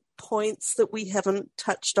important points that we haven't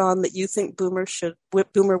touched on that you think boomer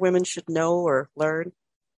women should know or learn?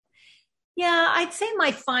 Yeah, I'd say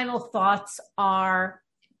my final thoughts are,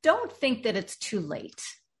 don't think that it's too late.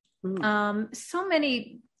 So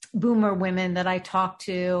many boomer women that I talk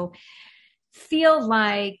to feel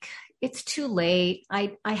like it's too late.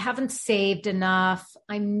 I haven't saved enough.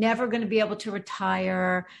 I'm never going to be able to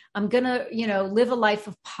retire. I'm going to, live a life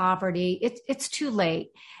of poverty. It's too late.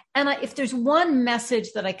 And if there's one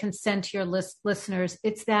message that I can send to your listeners,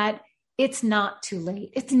 it's that it's not too late.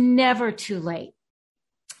 It's never too late.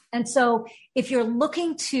 And so if you're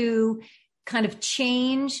looking to kind of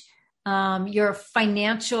change your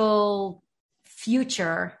financial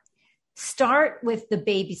future, start with the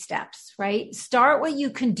baby steps, right? Start what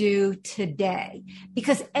you can do today,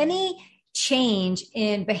 because any change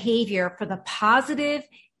in behavior for the positive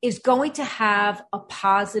is going to have a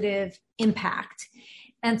positive impact.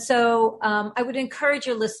 And so I would encourage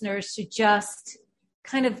your listeners to just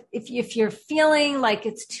kind of, if you're feeling like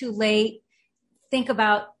it's too late, think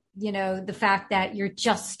about, the fact that you're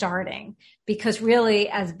just starting, because really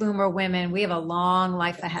as boomer women, we have a long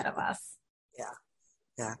life ahead of us.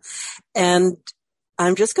 Yeah. And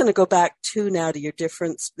I'm just going to go back to your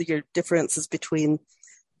differences between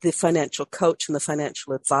the financial coach and the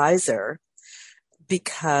financial advisor,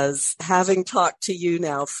 because having talked to you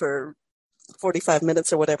now for 45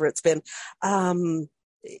 minutes or whatever it's been,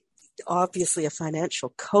 obviously a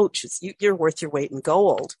financial coach, you're worth your weight in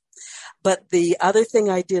gold. But the other thing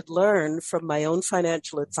I did learn from my own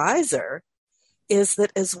financial advisor is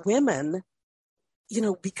that as women,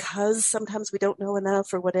 because sometimes we don't know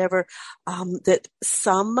enough or whatever, that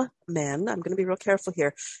some men, I'm going to be real careful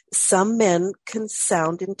here, some men can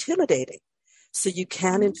sound intimidating. So you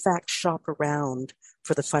can, in fact, shop around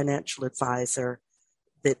for the financial advisor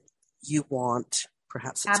that you want.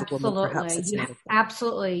 Perhaps it's a woman, perhaps it's not.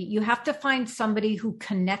 Absolutely. You have to find somebody who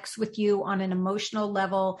connects with you on an emotional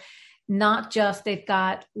level, not just they've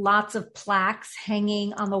got lots of plaques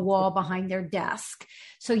hanging on the wall behind their desk.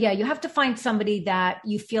 So yeah, you have to find somebody that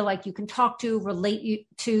you feel like you can talk to, relate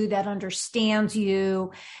to, that understands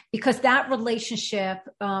you, because that relationship,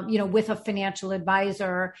 with a financial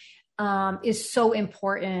advisor, is so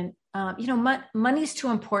important. Money's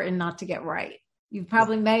too important not to get right. You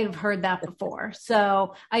probably may have heard that before.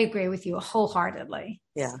 So I agree with you wholeheartedly.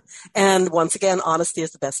 Yeah. And once again, honesty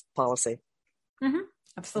is the best policy. Mm-hmm.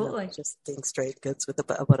 Absolutely. Just being straight goods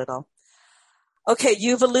about it all. Okay.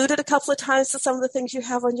 You've alluded a couple of times to some of the things you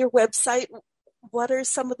have on your website. What are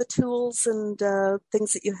some of the tools and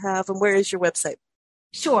things that you have, and where is your website?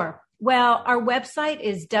 Sure. Well, our website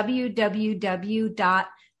is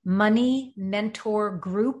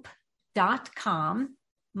www.moneymentorgroup.com.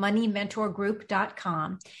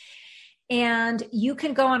 moneymentorgroup.com. And you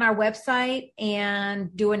can go on our website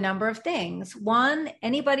and do a number of things. One,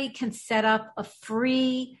 anybody can set up a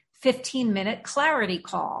free 15-minute clarity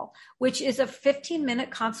call, which is a 15-minute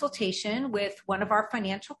consultation with one of our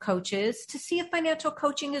financial coaches to see if financial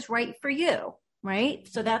coaching is right for you, right?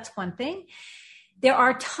 So that's one thing. There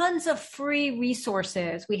are tons of free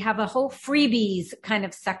resources. We have a whole freebies kind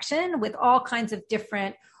of section with all kinds of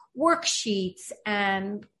different worksheets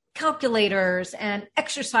and calculators and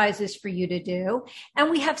exercises for you to do.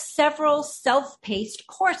 And we have several self-paced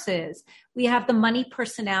courses. We have the money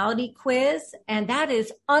personality quiz, and that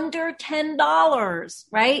is under $10,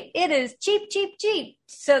 right? It is cheap, cheap, cheap,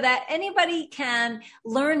 so that anybody can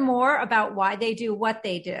learn more about why they do what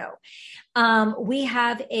they do. We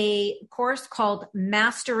have a course called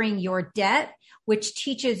Mastering Your Debt, which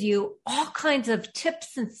teaches you all kinds of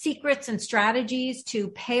tips and secrets and strategies to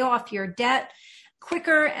pay off your debt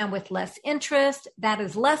quicker and with less interest. That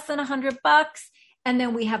is less than $100. And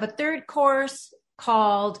then we have a third course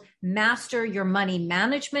called Master Your Money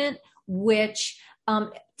Management, which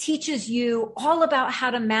teaches you all about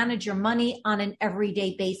how to manage your money on an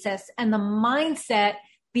everyday basis and the mindset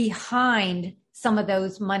behind some of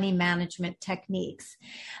those money management techniques.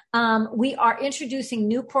 We are introducing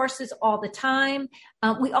new courses all the time.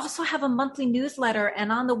 We also have a monthly newsletter,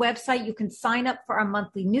 and on the website, you can sign up for our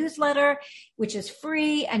monthly newsletter, which is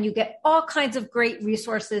free, and you get all kinds of great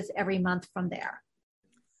resources every month from there.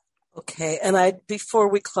 Okay. And before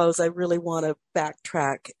we close, I really want to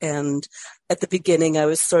backtrack. And at the beginning, I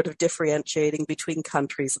was sort of differentiating between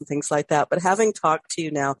countries and things like that. But having talked to you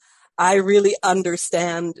now, I really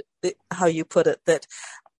understand how you put it, that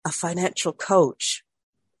a financial coach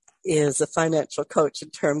is a financial coach in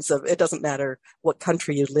terms of, it doesn't matter what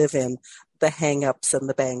country you live in, the hang-ups and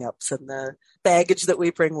the bang-ups and the baggage that we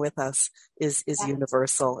bring with us is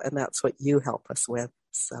universal, and that's what you help us with.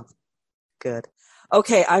 So good.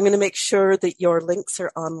 Okay, I'm going to make sure that your links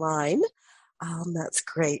are online. That's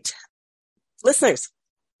great. Listeners,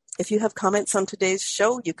 if you have comments on today's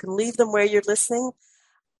show, you can leave them where you're listening.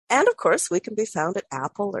 And of course, we can be found at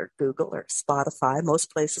Apple or Google or Spotify,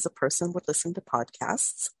 most places a person would listen to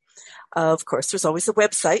podcasts. Of course, there's always a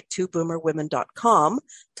website, twoboomerwomen.com.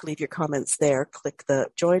 To leave your comments there, click the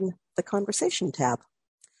Join the Conversation tab.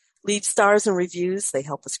 Leave stars and reviews. They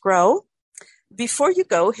help us grow. Before you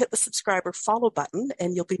go, hit the subscribe or follow button,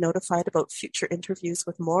 and you'll be notified about future interviews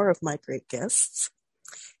with more of my great guests.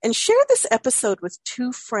 And share this episode with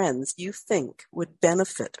 2 friends you think would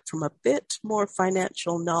benefit from a bit more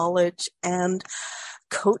financial knowledge and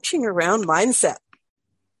coaching around mindset.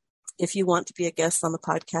 If you want to be a guest on the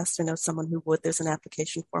podcast or know someone who would, there's an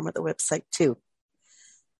application form at the website too.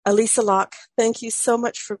 Alissa Locke, thank you so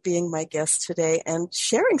much for being my guest today and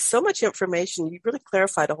sharing so much information. You really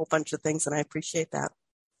clarified a whole bunch of things, and I appreciate that.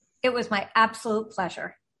 It was my absolute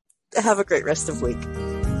pleasure. Have a great rest of the week.